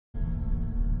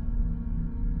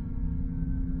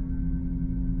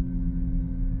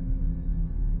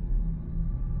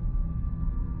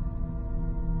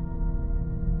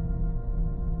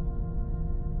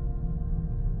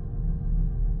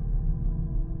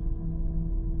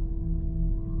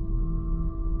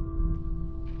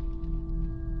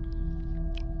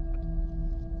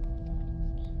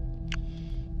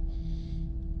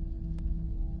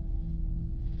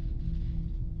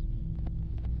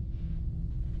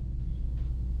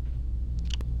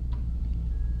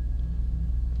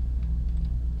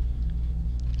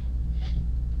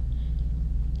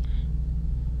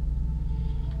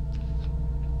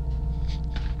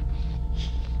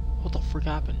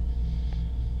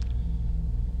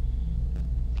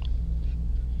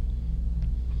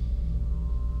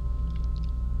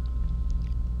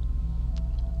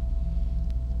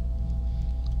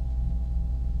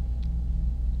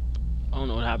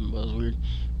happened, but it was weird.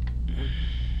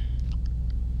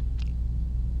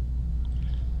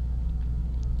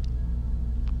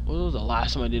 What was the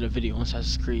last time I did a video on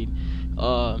Assassin's Creed?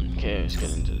 Okay, let's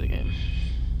get into the game.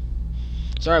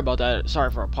 Sorry about that. Sorry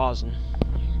for pausing.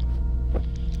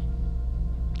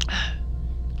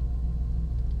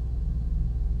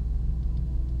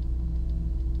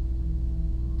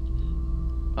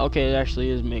 Okay, it actually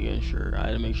is making sure. I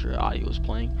had to make sure audio was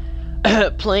playing.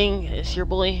 Playing is your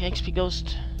boy XP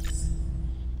Ghost.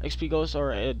 XP Ghost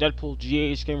or Deadpool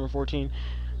GH Gamer 14.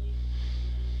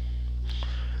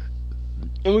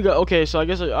 And we got okay. So I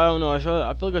guess I don't know. I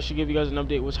feel like I should give you guys an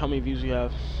update with how many views we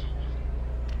have.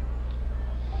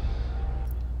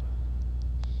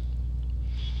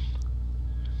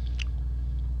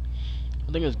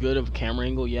 I think it's good of a camera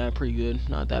angle. Yeah, pretty good.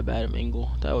 Not that bad of an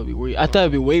angle. That would be weird. I thought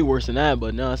it'd be way worse than that,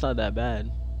 but no, it's not that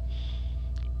bad.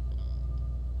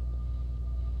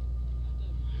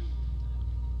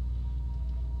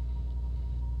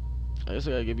 I guess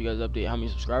I gotta give you guys an update how many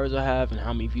subscribers I have and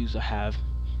how many views I have.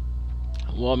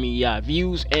 Well, I mean, yeah,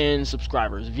 views and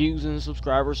subscribers,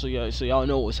 so yeah, so y'all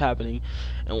know what's happening,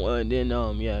 and then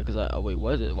yeah, because wait,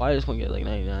 what is it? Why does this one get like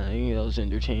 99? I think that was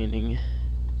entertaining.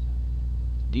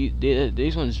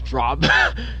 These ones dropped.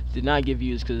 Did not get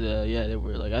views because yeah, they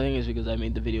were like, I think it's because I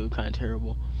made the video kind of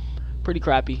terrible, pretty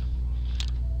crappy.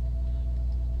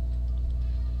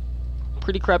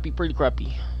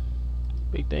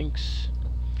 Big thanks.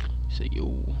 Say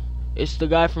yo, it's the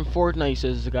guy from Fortnite. He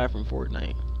says it's the guy from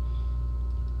Fortnite.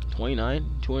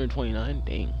 229,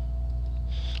 dang.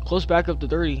 Close back up to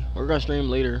 30. We're gonna stream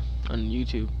later on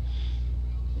YouTube.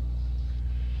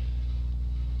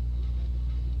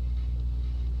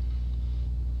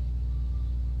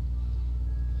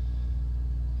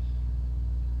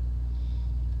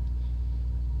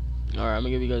 Alright, I'm gonna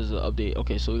give you guys an update.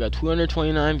 Okay, so we got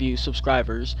 229 views,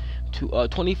 subscribers, to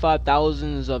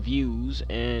 25,000 of views,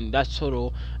 and that's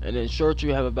total. And then shorts, we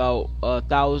have about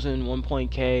 1,000,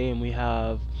 1.k, and we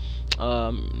have yeah,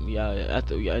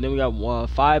 and then we got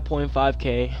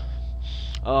 5.5k.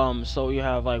 So you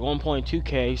have like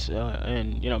 1.2k,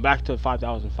 and you know, back to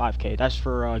 5,005k. That's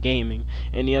for gaming,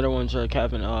 and the other ones are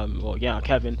Kevin. Well, yeah,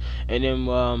 Kevin. And then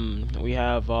we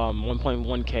have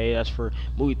 1.1k. That's for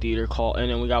movie theater call, and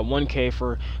then we got 1k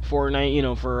for Fortnite. You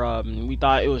know, for we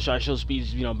thought it was show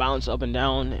speeds, you know, bounce up and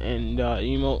down and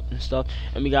emote and stuff.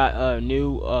 And we got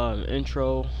new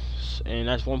intro, and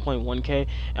that's 1.1k.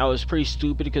 That was pretty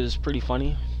stupid because it's pretty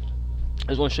funny. I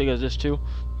just want to show you guys this too.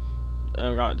 And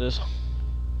I got this.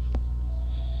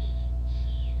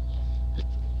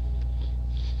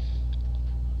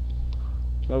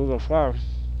 There we go, fire.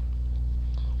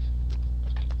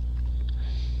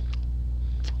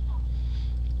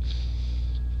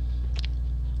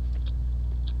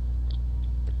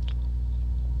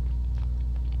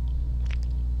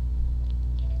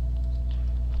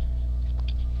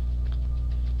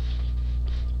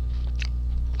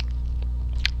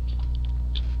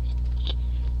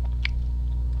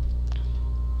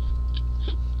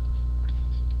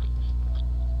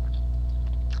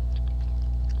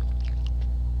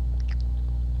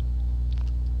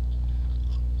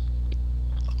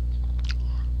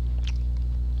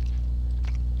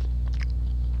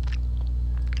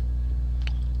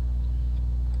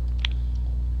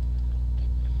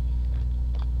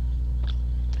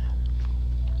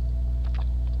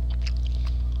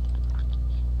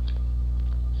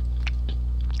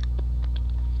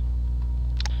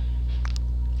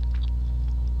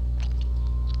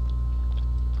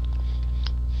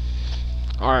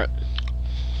 Alright.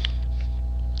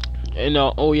 And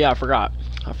oh yeah, I forgot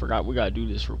we gotta do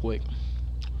this real quick.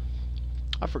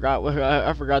 I forgot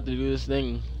to do this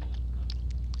thing.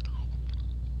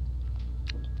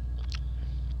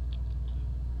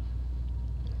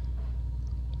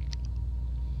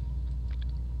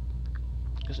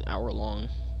 It's an hour long.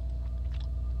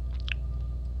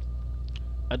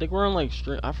 I think we're on like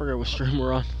stream. I forget what stream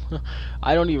we're on.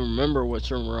 I don't even remember what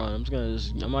stream we're on. I'm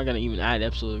not gonna even add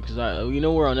episode because we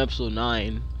know we're on episode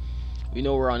 9. We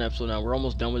know we're on episode 9. We're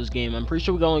almost done with this game. I'm pretty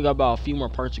sure we only got about a few more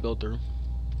parts to go through.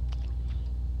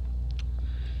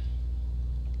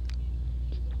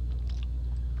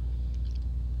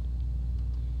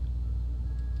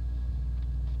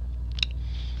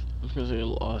 I'm just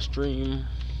gonna say stream.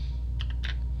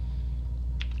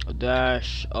 A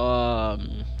dash.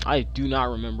 I do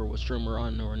not remember what stream we're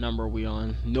on or number we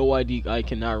on. No idea. I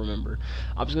cannot remember.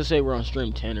 I'm just gonna say we're on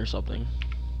stream 10 or something,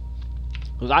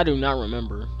 because I do not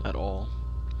remember at all.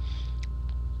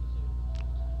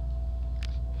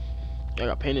 I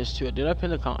got pin this too. Did I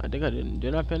pin the I think I didn't.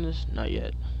 Did I pin this? Not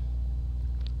yet.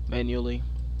 Manually.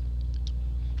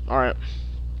 Alright.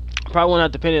 Probably won't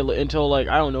have to pin it until, like,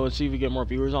 I don't know, and see if we get more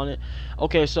viewers on it.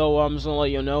 Okay, so I'm just gonna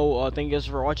let you know. Thank you guys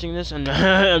for watching this, and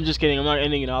I'm just kidding. I'm not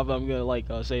ending it off. I'm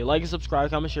gonna say like and subscribe,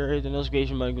 comment, share, hit the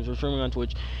notification button because we're streaming on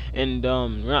Twitch, and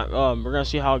we're gonna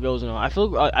see how it goes. And I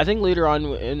think later on,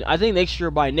 and I think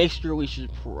by next year we should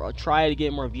try to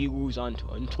get more viewers on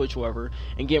Twitch, whoever,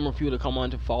 and get more people to come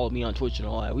on to follow me on Twitch and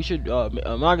all that. We should. I'm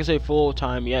not gonna say full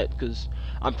time yet because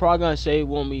I'm probably gonna say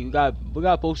when we got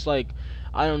post like.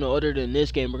 I don't know. Other than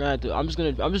this game, we're gonna have to. I'm just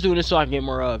doing this so I can get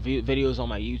more videos on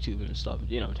my YouTube and stuff.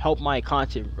 You know, help my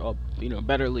content,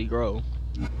 betterly grow.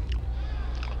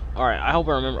 All right. I hope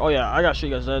I remember. Oh yeah, I gotta show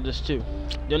you guys this too.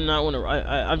 Did not want to.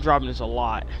 I'm dropping this a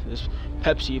lot. This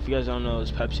Pepsi, if you guys don't know,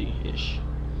 is Pepsi-ish.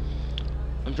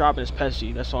 I'm dropping this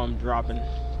Pepsi. That's all I'm dropping.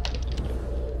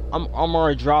 I'm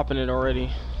already dropping it already.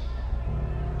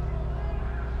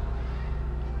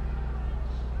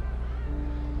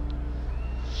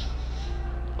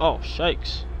 Oh,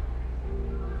 shakes.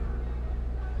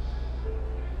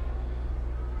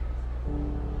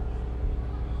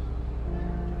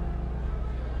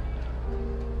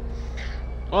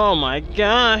 Oh my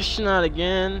gosh, not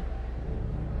again.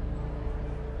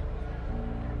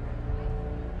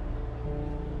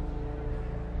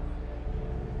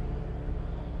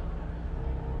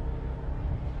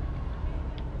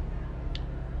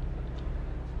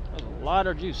 That's a lot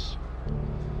of juice.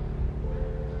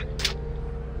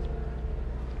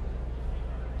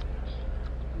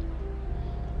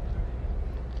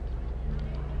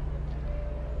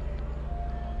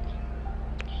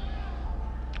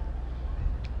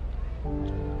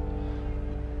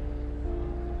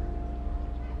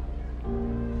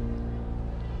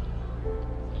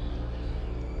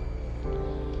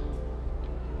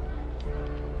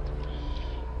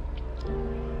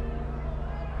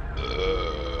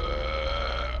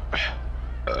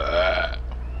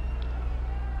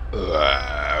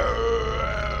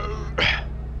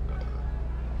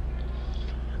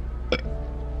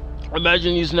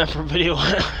 Imagine using that for video.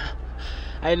 I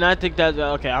did not think that.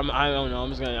 Okay, I don't know.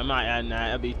 I'm not adding that.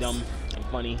 That'd be dumb and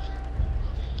funny.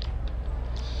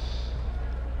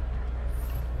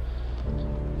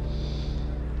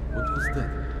 What was that?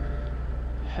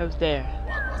 Who's there?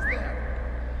 What was that?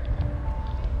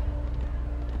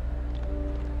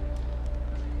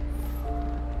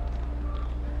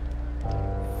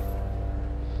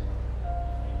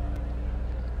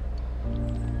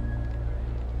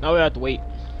 Now we have to wait.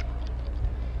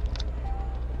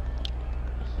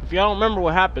 If y'all don't remember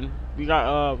what happened, we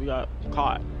got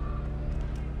caught.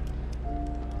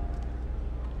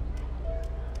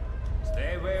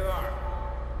 Stay where you are.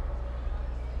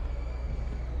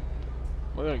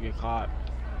 We're gonna get caught.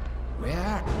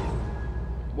 Where?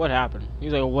 What happened?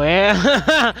 He's like, where?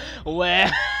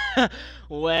 Where?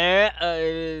 Where?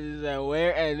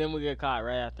 Where? And then we get caught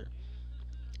right after.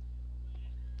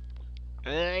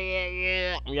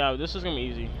 Yeah, this is gonna be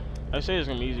easy. I say it's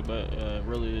gonna be easy, but it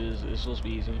really is. It's supposed to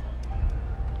be easy.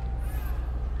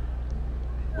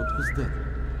 What was that?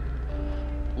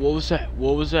 What was that?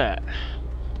 What was that?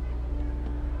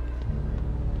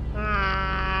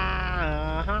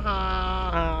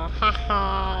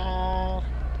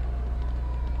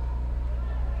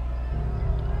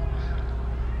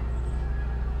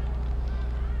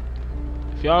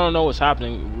 If y'all don't know what's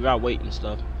happening, we gotta wait and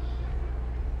stuff.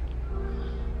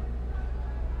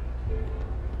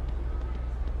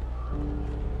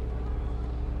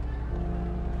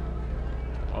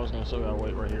 I was gonna still gotta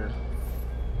wait right here.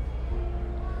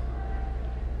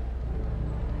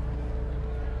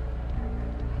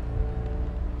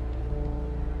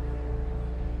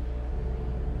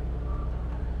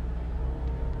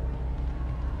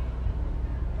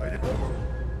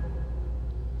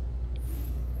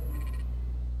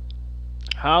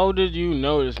 How did you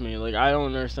notice me? Like, I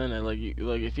don't understand that. Like,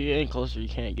 if you ain't closer, you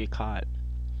can't get caught.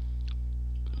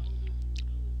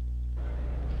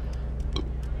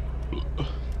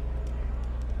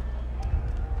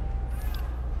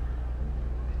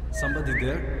 Somebody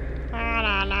there?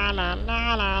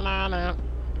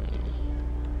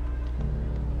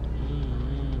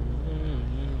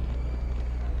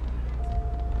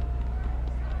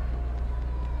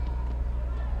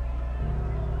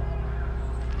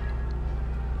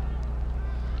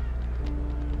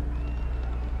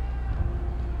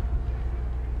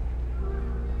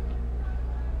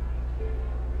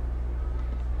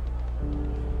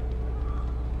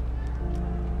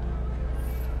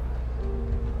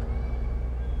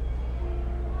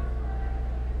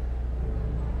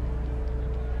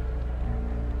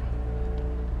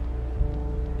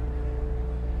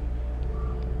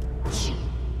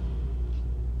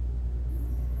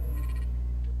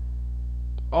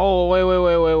 Oh, wait.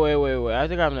 I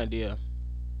think I have an idea.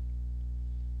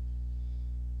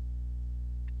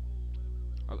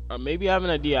 Maybe I have an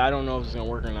idea. I don't know if it's gonna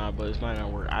work or not, but it might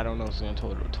not work. I don't know if it's gonna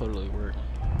totally work.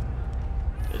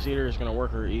 It's either it's gonna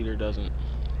work or either doesn't.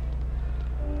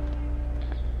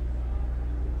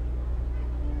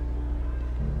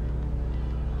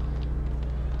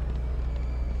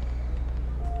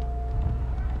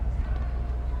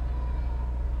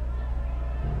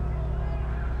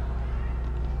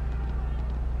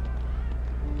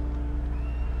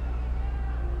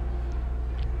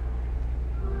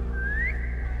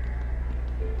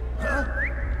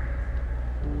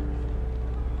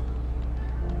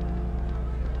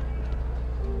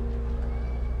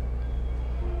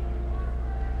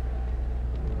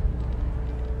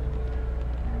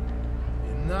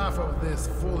 Enough of this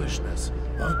foolishness.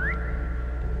 Huh?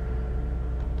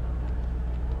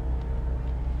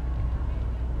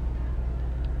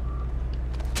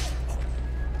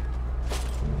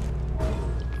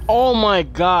 Oh my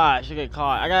gosh! I get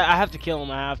caught. I have to kill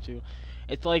him. I have to.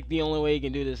 It's like the only way you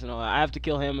can do this and all. I have to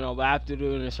kill him and all, but I have to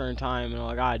do it in a certain time and all.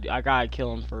 I gotta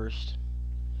kill him first.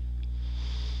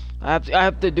 I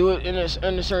have to do it in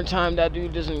a certain time. That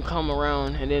dude doesn't come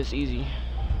around, and it's easy.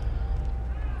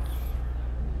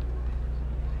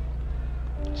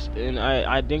 And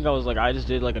I think I was like, I just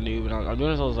did like a noob, and I'm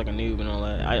doing this as like a noob and all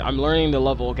that. I'm learning the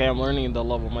level. Okay, I'm learning the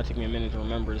level. It might take me a minute to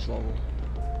remember this level.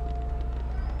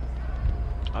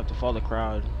 I have to follow the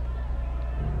crowd.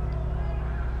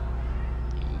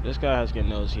 This guy has to get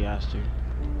nose. He has to.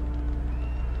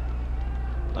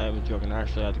 I am joking. I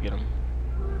actually have to get him.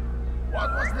 What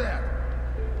was that?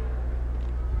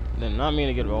 Then not mean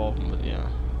to get involved, but yeah.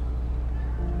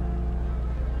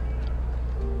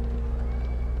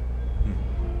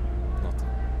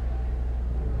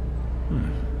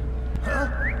 Huh?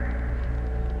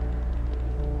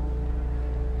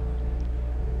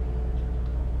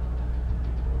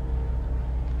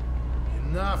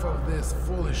 Enough of this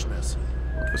foolishness.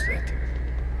 What was that?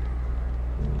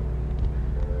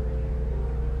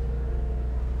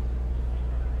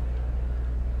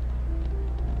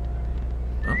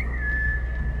 Huh?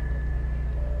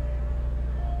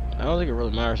 I don't think it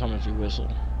really matters how much you whistle.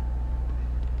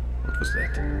 What was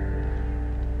that?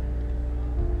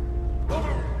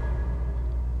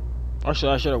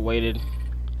 Actually, I should have waited.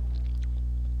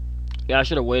 Yeah, I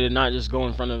should have waited, not just go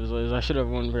in front of his legs. I should have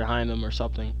went behind him or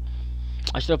something.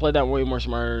 I should have played that way more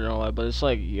smarter and all that. But it's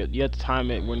like you have to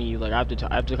time it when he like I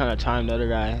have to kind of time the other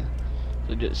guy,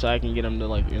 so I can get him to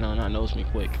like not notice me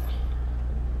quick.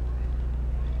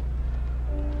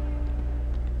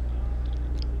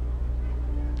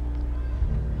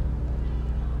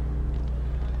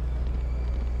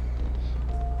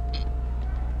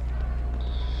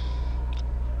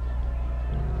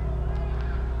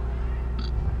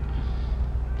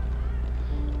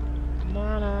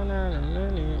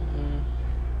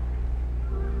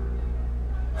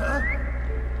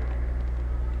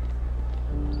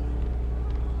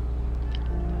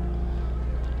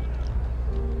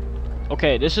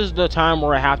 Okay, this is the time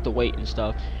where I have to wait and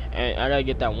stuff, and I gotta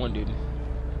get that one dude.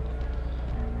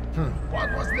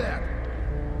 What was that?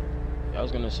 I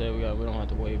was gonna say we don't have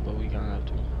to wait, but we kinda have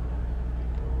to.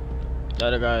 The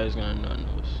other guy is gonna not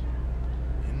notice.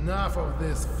 Enough of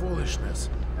this foolishness.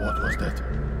 What was that?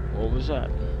 What was that?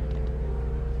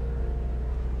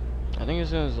 I think as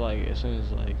soon as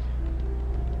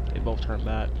they both turn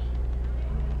back.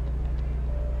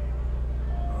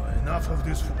 Enough of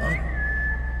this. Huh?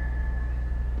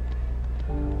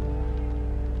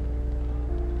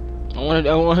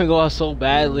 I want to go out so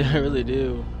badly. I really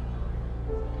do.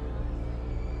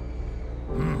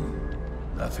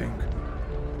 Nothing.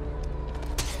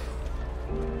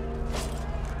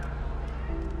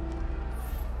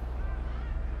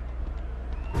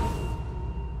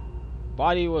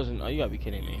 Body wasn't. Oh, you gotta be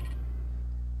kidding me.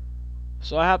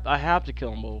 So I have to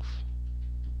kill them both.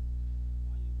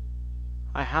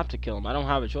 I have to kill them. I don't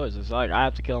have a choice. It's like I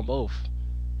have to kill them both.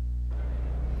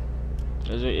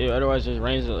 Otherwise, it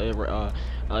rains alarm.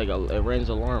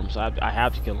 So I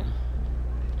have to kill them.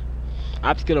 I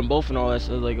have to kill them both and all that.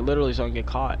 So like literally, so I don't get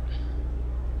caught.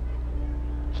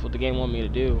 That's what the game wanted me to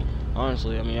do.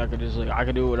 Honestly, I mean, I could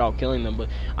do it without killing them, but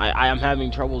I am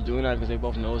having trouble doing that because they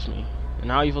both notice me. And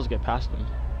how are you supposed to get past them?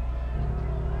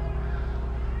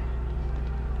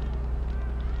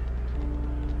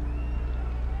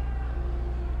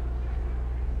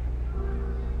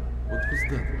 What was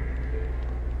that?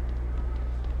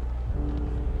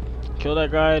 Kill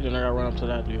that guy, then I gotta run up to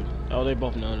that dude. Oh, they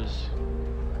both notice.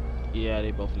 Yeah,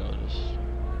 they both notice.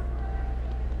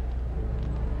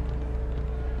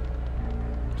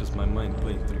 Just my mind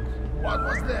playing tricks. What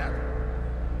was that?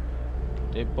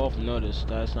 They both noticed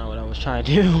that's not what I was trying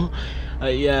to do.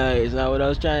 Yeah, it's not what I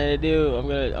was trying to do. I'm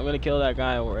gonna kill that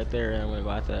guy right there, and I'm gonna go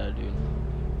after that dude.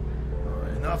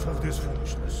 Enough of this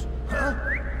foolishness. Huh?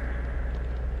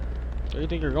 Where do you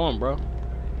think you're going, bro?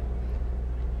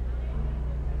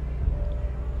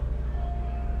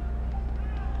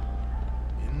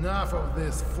 Enough of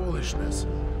this foolishness.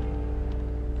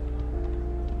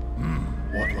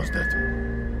 What was that?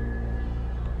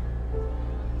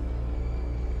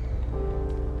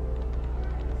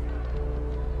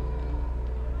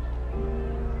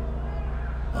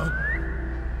 Huh?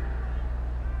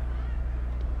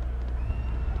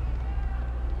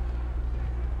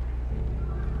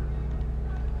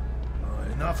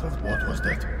 Enough of what was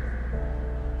that?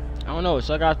 I don't know. It's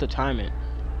like I have to time it.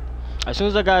 As soon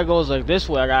as that guy goes like this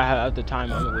way, I gotta have to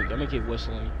time it. I'm gonna keep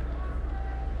whistling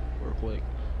real quick.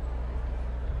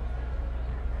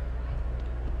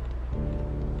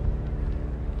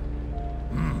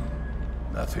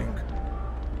 Nothing.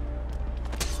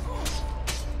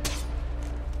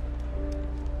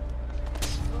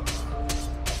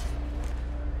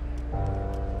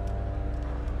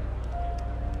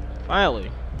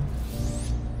 Finally.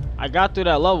 I got through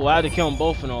that level. I had to kill them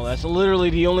both and all that. That's literally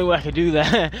the only way I could do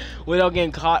that without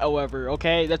getting caught, however.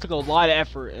 Okay? That took a lot of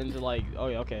effort into like... Oh,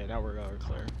 yeah, okay. Now we're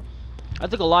clear.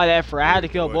 That took a lot of effort. I had to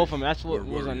kill both of them. That's what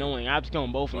was annoying. I had to kill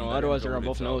them both and all. Otherwise, they're gonna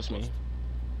both notice me.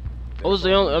 It was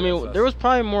the only... I mean, there was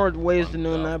probably more ways to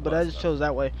doing that, but I just chose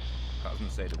that way.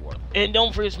 And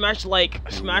don't forget, smash like,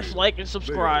 and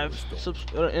subscribe,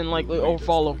 and like, or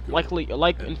follow, like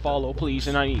and follow, please.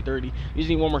 And I need 30. We just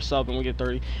need one more sub, and we get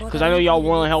 30. Because I know y'all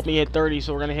want to help me hit 30,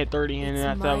 so we're gonna hit 30, and then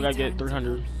after that we gotta get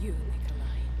 300.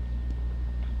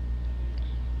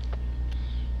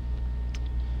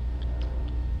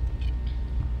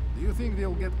 Do you think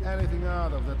they'll get anything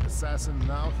out of that assassin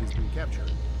now he's been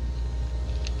captured?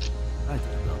 I do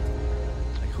not.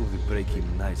 I hope they break him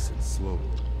nice and slow.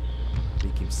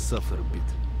 Make him suffer a bit.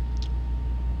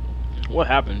 What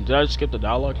happened? Did I just skip the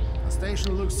dialogue? The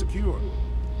station looks secure.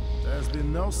 There's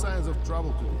been no signs of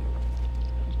trouble today.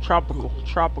 Tropical.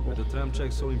 Are the tram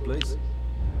checks all in place?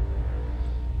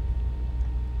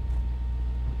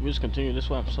 We just continue this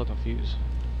way. I'm so confused.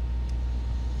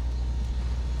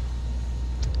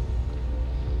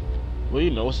 Will you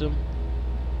notice him?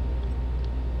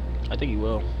 I think he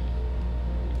will.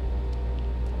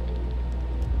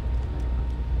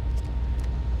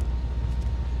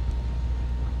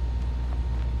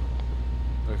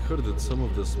 I heard that some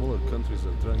of the smaller countries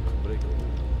are trying to break away.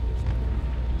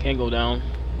 Can't go down.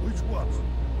 Which ones?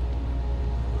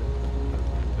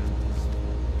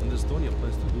 And Estonia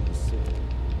plans to do the same.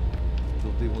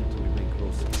 Though they want to remain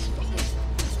closer.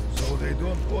 So they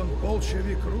don't want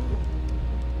Bolshevik rule?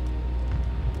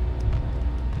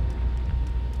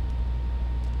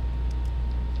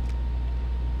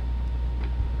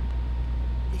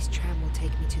 This tram will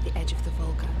take me to the edge of the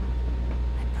Volga.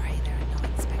 I pray there are no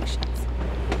inspections.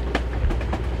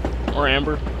 Or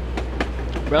Amber.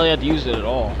 Barely had to use it at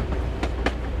all.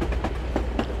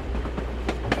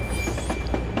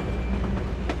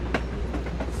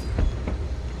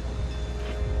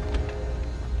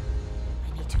 I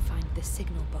need to find the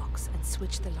signal box and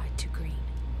switch the light to green.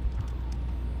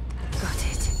 Got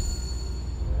it.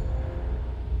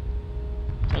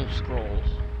 Time scrolls.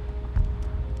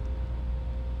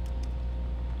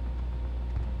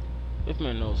 This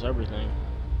man knows everything.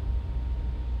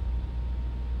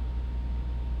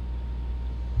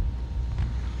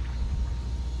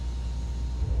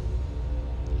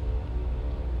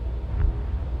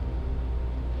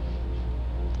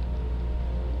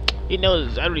 He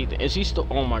knows everything. Is he still?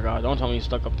 Oh my God! Don't tell me he's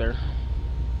stuck up there.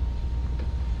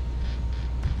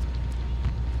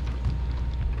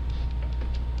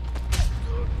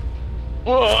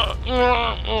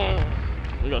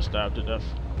 We got stabbed to death.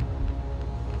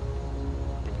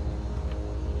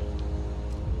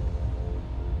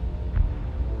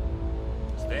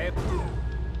 Step.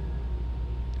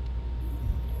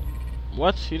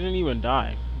 What? He didn't even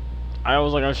die. I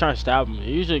was trying to stab him.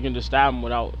 Usually you can just stab him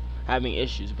without having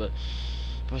issues, but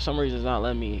for some reason it's not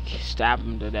letting me stab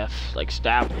him to death. Like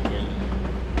stab him again.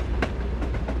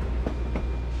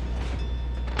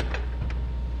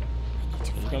 I need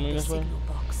to He's find coming the this way? signal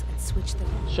box and switch the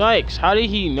light. Shikes, how did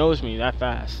he knows me that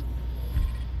fast?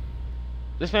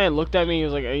 This man looked at me, he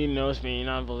was like, oh, you knows me, you're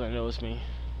not supposed to notice me.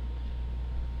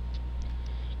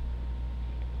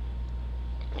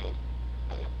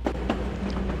 I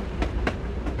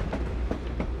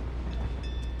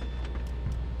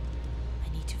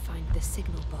need to find the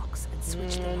signal box and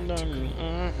switch the light to green.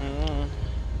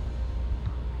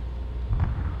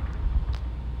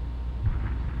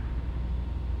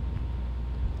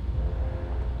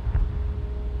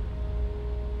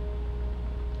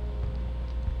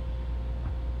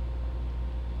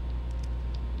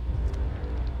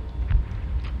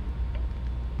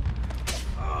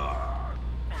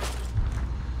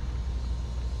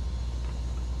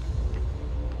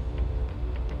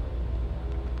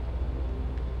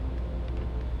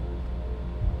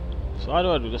 So how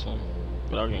do I do this one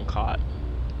without getting caught?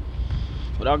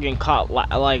 Without getting caught,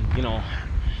 like, you know.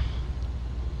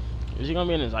 Is he gonna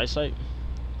be in his eyesight?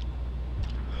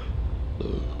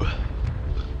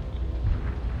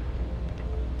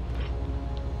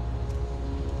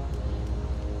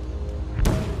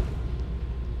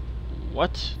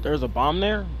 What? There's a bomb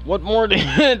there? What more do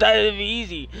that'd be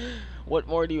easy. What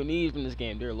more do you need from this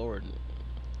game, dear Lord?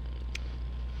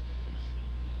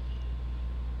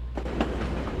 I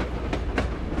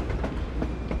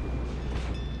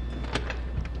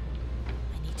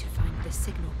need to find the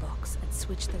signal box and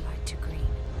switch the light to green.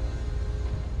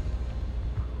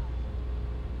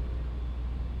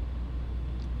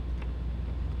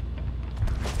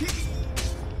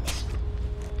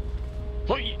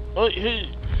 Hey.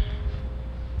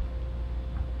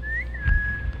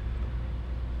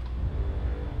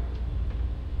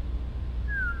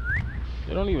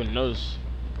 They don't even notice.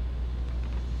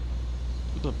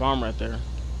 There's a bomb right there.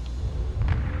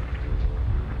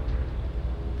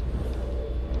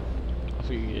 I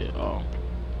think you get. Oh.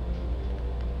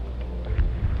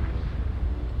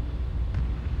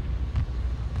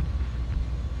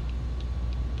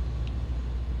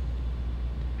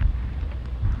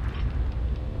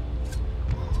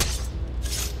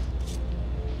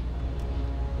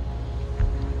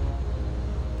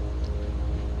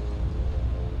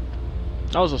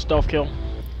 That was a stealth kill.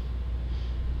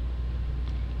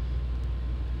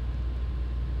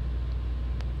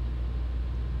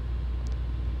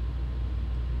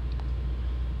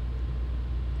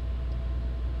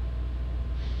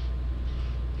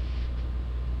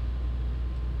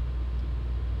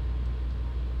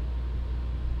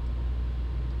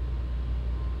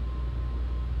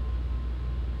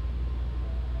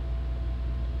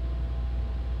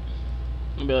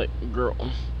 I'll be like,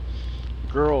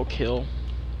 girl kill.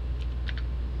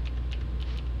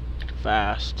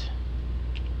 Fast.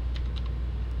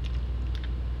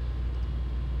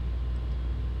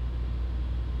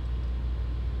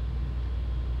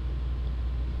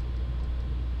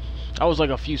 That was like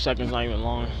a few seconds, not even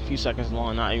long. A few seconds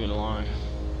long, not even long.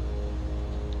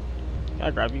 Can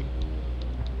I grab you?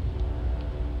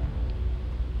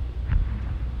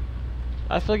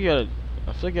 I feel like you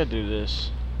gotta do this.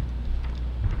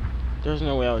 There's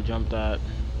no way I would jump that.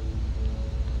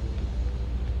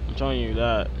 I'm telling you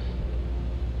that.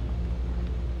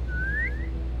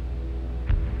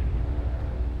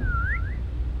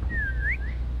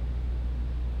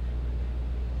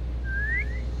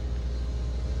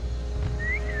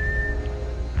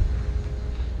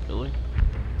 Really?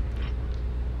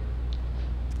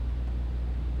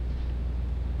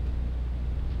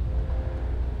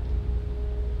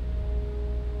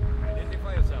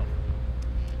 Identify yourself.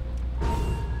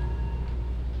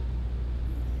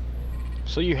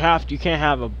 So you can't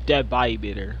have a dead body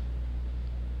bidder.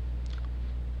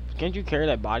 Can't you carry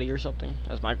that body or something?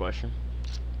 That's my question.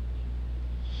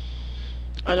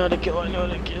 I know how to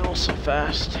kill so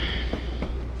fast. I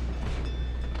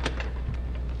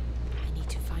need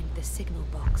to find the signal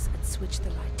box and switch the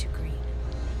light to green.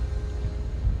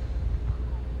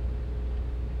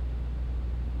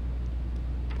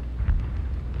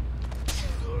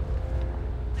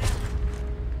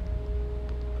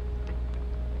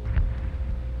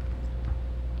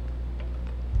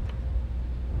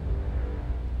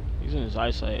 He's in his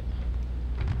eyesight.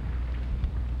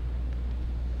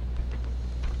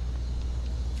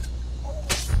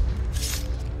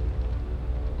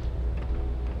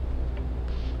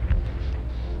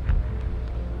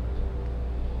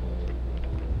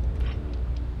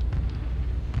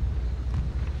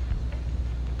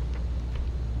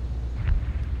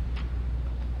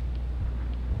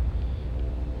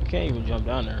 You can't even jump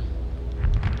down there.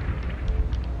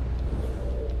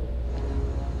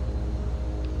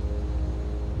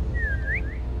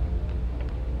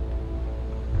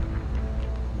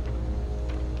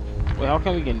 Wait, how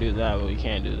come we can do that but we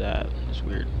can't do that? It's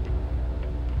weird.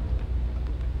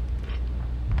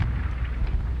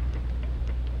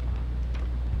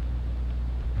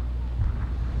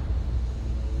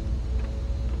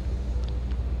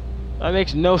 That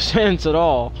makes no sense at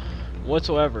all.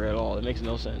 Whatsoever at all. It makes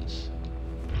no sense.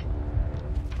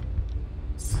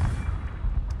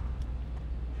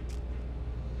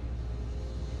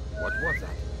 What was that?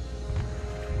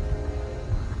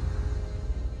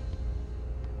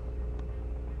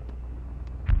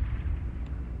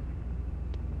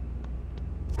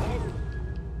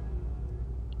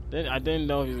 I didn't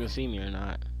know if he was gonna see me or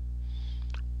not.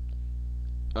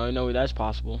 Oh no, that's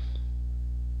possible.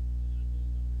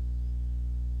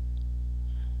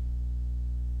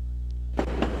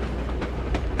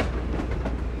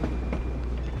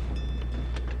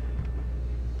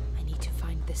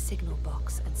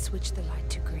 box and switch the light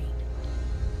to green.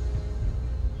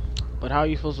 But how are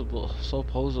you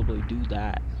supposedly do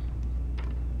that?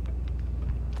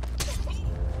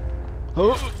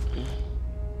 Oh.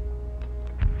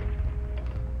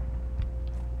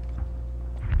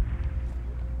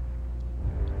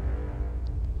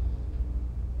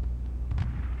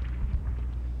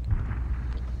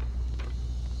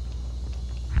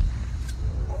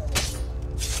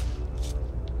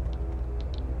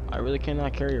 I really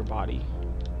cannot carry your body.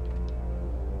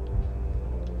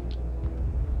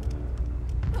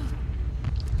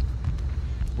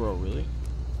 Bro, really?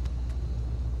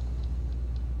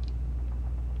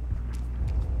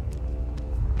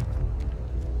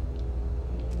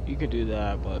 You could do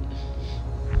that, but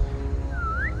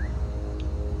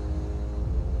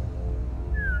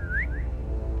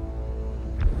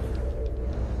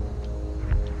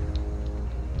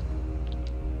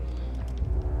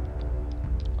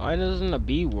why doesn't a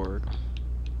bee work?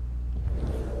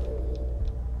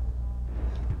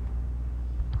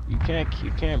 You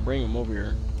can't bring him over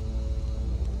here.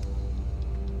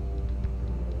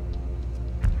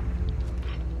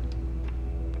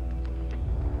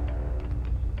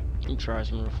 Let me try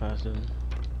some real fast then.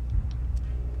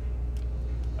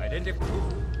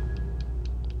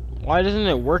 Why doesn't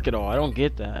it work at all? I don't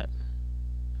get that.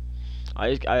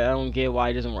 I don't get why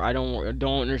it doesn't work. I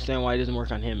don't understand why it doesn't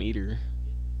work on him either.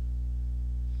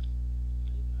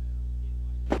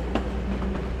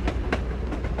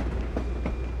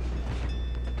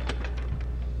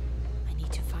 I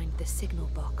need to find the signal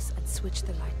box and switch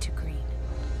the light to green.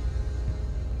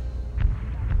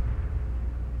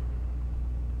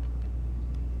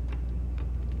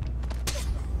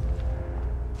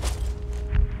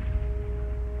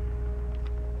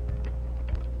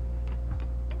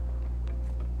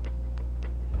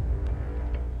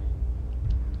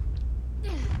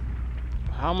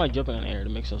 How am I jumping on air? That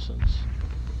makes no sense.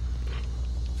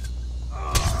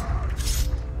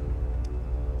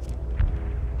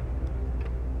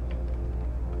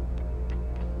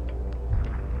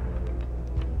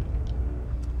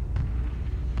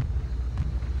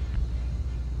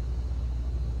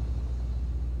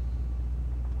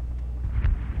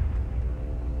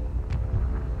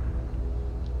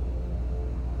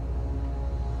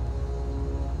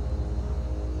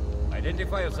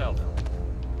 Identify yourself.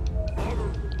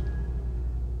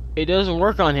 It doesn't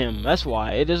work on him. That's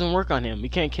why it doesn't work on him. You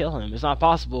can't kill him. It's not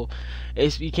possible.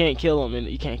 You can't kill him, and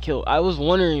you can't kill. I was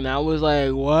wondering. I was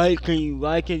like, why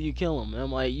can't you kill him? And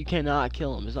I'm like, you cannot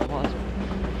kill him. It's not possible.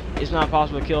 It's not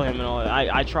possible to kill him. And all.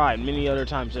 I tried many other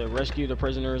times to rescue the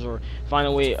prisoners or find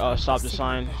a way stop the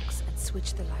sign. Box and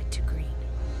switch the light to green.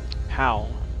 How?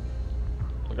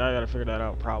 Like, I gotta figure that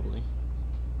out probably.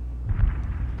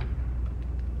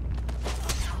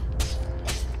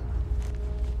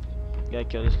 Gotta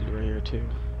kill this dude right here too.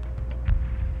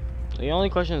 The only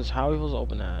question is how are we supposed to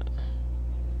open that?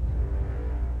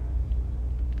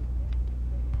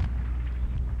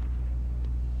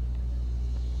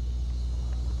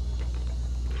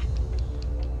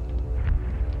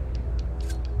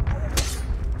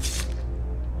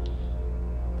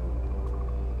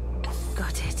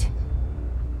 Got it.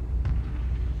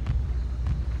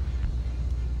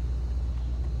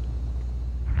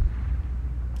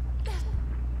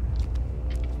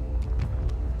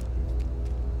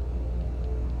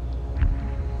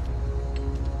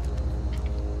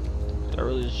 I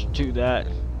really just do that.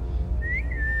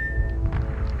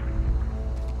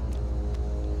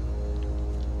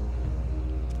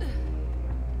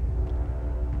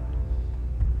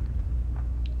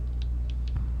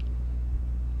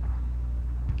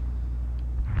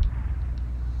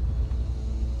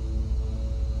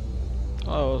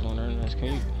 Oh, I was wondering this.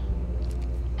 Can you?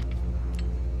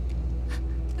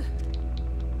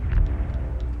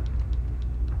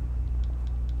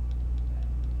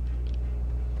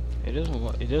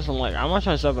 It doesn't like. I'm not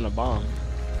trying to set up in a bomb.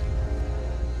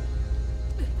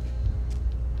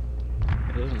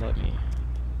 It doesn't let me.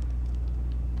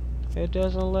 It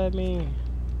doesn't let me.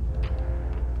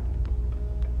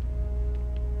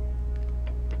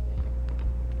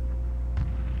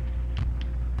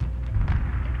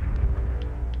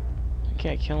 I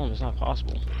can't kill him. It's not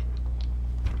possible.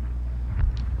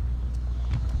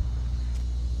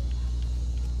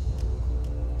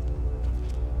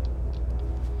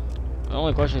 The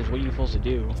only question is, what are you supposed to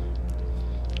do?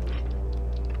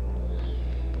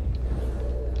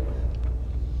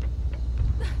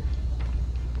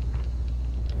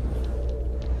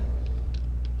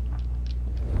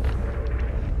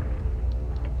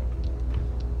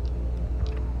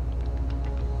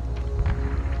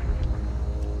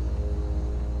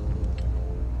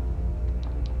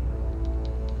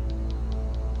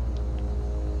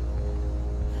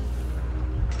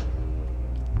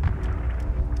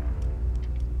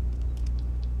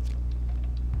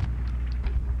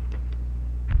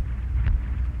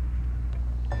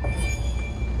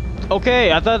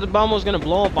 Okay, I thought the bomb was gonna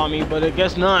blow up on me, but I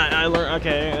guess not. I learned.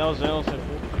 Okay, that was simple.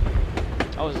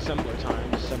 That was a simpler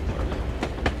time. Simpler.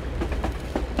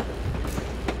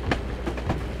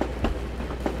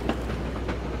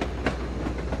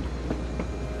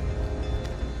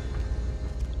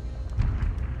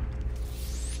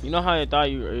 You know how you thought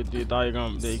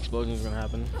the explosion was gonna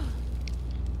happen?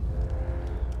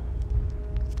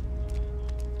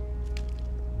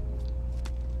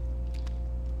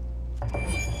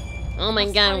 Oh my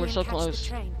god, we're so close. The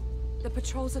train. The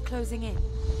patrols are closing in.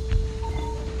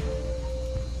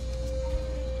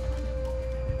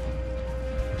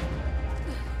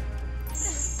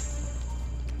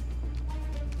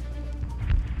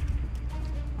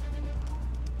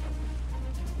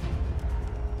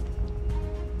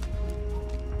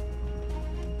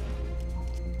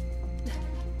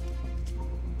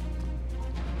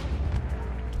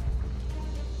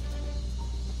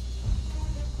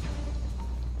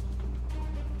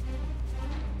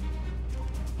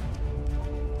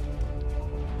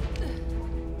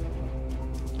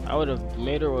 I would have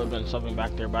made her would have been something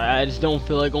back there, but I just don't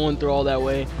feel like going through all that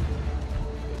way.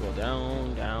 Go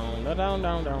down, down, down, down,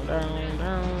 down, down, down,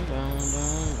 down, down.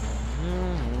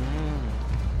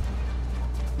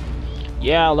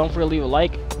 Yeah, don't forget to leave a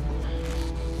like.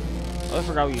 Oh, I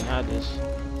forgot we even had this.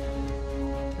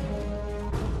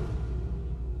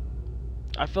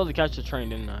 I failed to catch the train,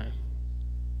 didn't I?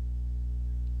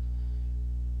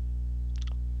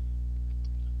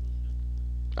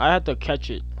 I had to catch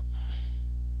it.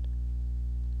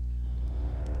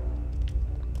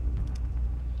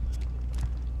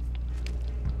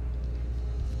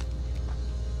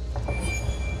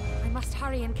 I must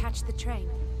hurry and catch the train.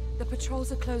 The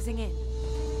patrols are closing in.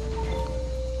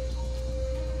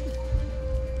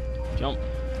 Jump.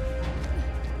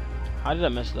 How did I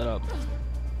mess that up?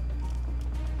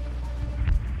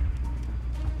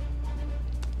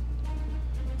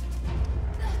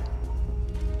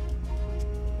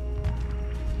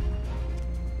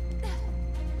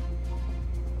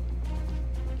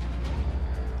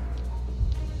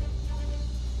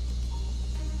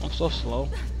 I'm so slow.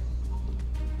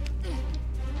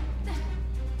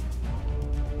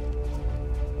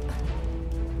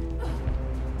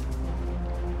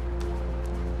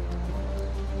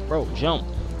 Bro, jump.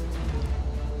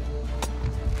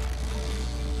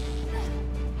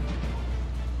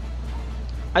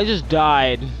 I just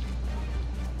died.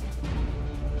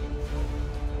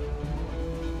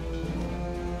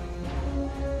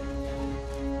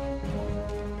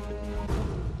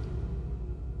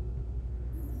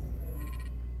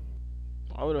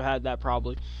 I would have had that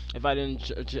probably if I didn't.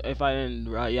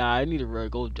 Yeah, I need to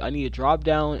go. I need to drop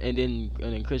down and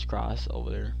then crisscross over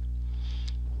there.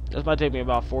 This might take me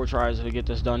about 4 tries to get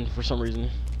this done for some reason.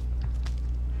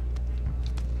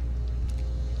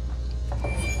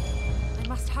 I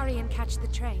must hurry and catch the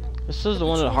train. This is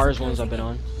one of the hardest ones I've been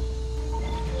on.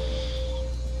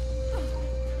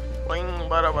 Bing,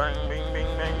 bada, bang, bing,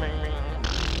 bing, bang, bang, bing.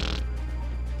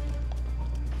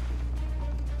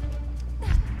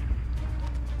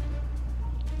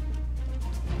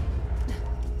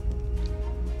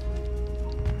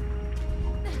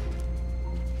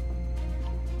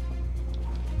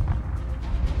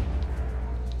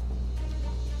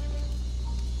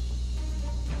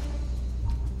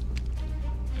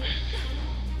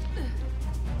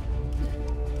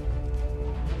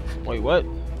 Wait, what?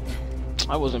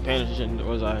 I wasn't paying attention,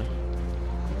 was I?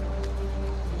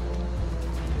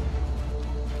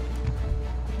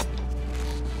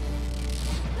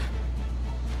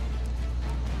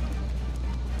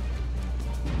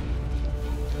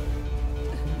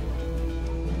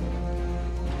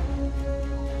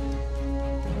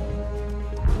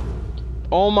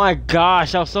 Oh my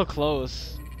gosh, I was so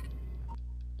close.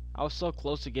 I was so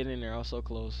close to getting in there. I was so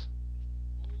close.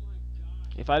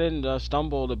 If I didn't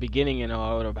stumble the beginning, you know,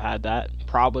 I would have had that.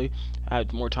 Probably. I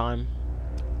had more time.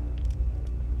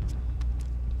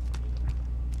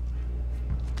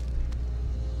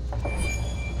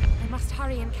 I must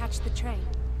hurry and catch the train.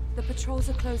 The patrols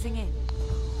are closing in.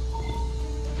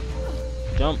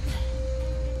 Jump.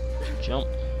 Jump.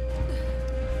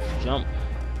 Jump.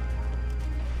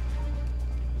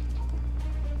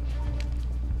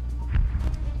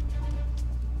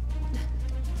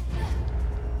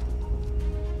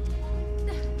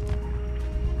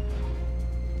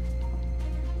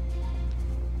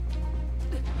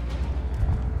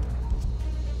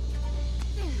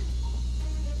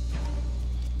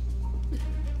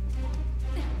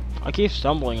 I keep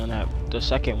stumbling on the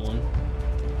second one.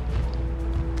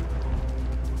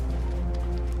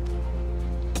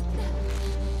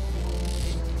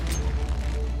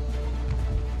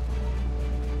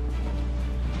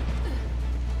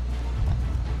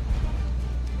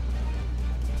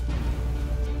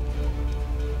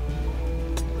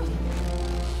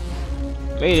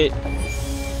 Made it.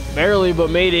 Barely,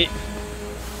 but made it.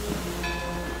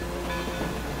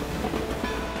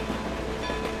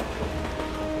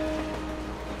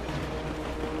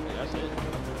 That's it.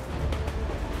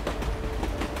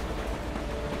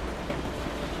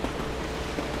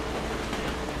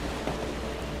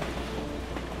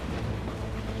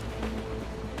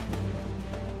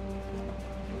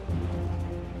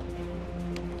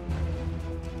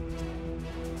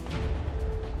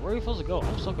 Where are you supposed to go?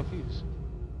 I'm so confused.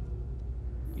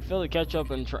 You fail to catch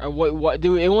up and try. What?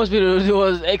 Dude, it wants me to do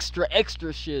was extra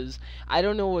shiz. I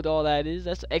don't know what all that is.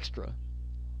 That's extra.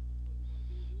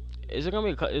 Is it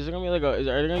gonna be? Is it gonna be like a?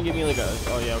 Are they gonna give me like a?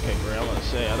 Oh yeah, okay, great. I'm gonna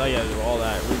say. I thought you had to do all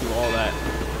that. Redo all that.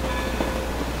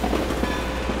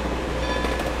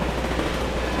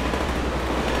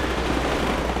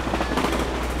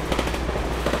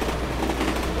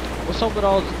 What's up with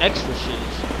all this extra shiz?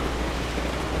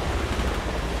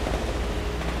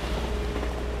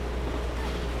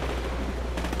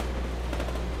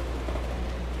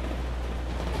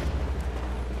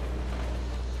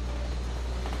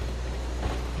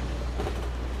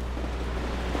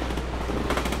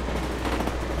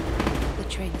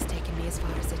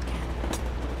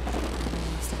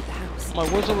 I'm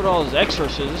like, what's up with all this extra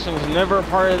shit? This thing was never a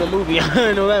part of the movie.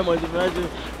 I know that much. Imagine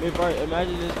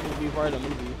this would be part of the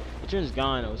movie. The train's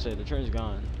gone, I would say. The train's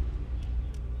gone.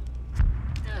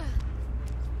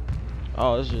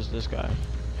 Oh, it's just this guy.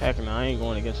 Heck no, I ain't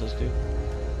going against this dude.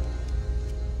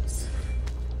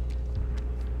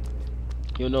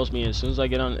 He'll notice me as soon as I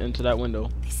get on into that window.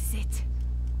 This is it.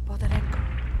 Bodarenko.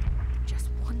 Just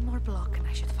one more block and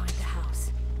I should find the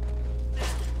house.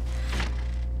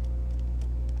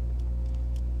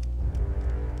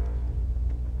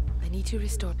 I need to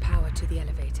restore power to the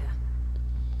elevator.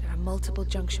 There are multiple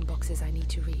junction boxes I need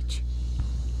to reach.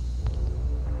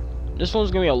 This one's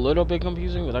gonna be a little bit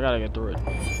confusing, but I gotta get through it.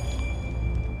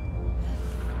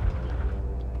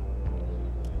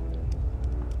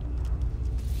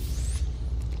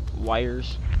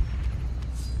 Wires.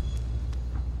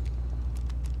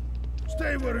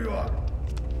 Stay where you are.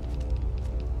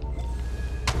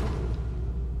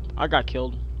 I got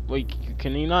killed. Wait,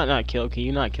 can you not kill? Can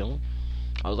you not kill him?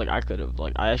 I was like, I could have.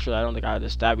 Like, I don't think I had the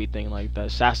stabby thing like that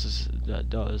Assassin's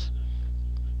does.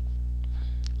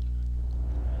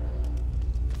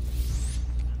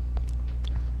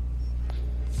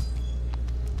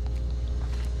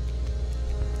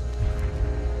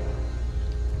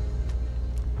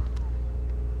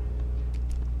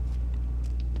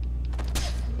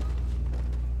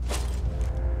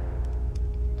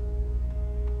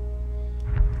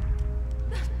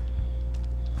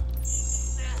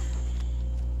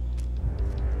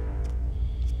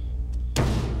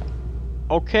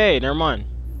 Okay, never mind.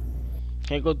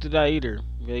 Can't go through that either.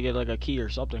 You gotta get like a key or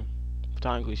something,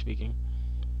 botanically speaking.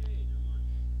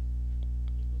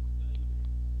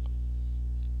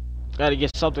 Gotta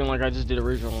get something like I just did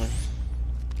originally.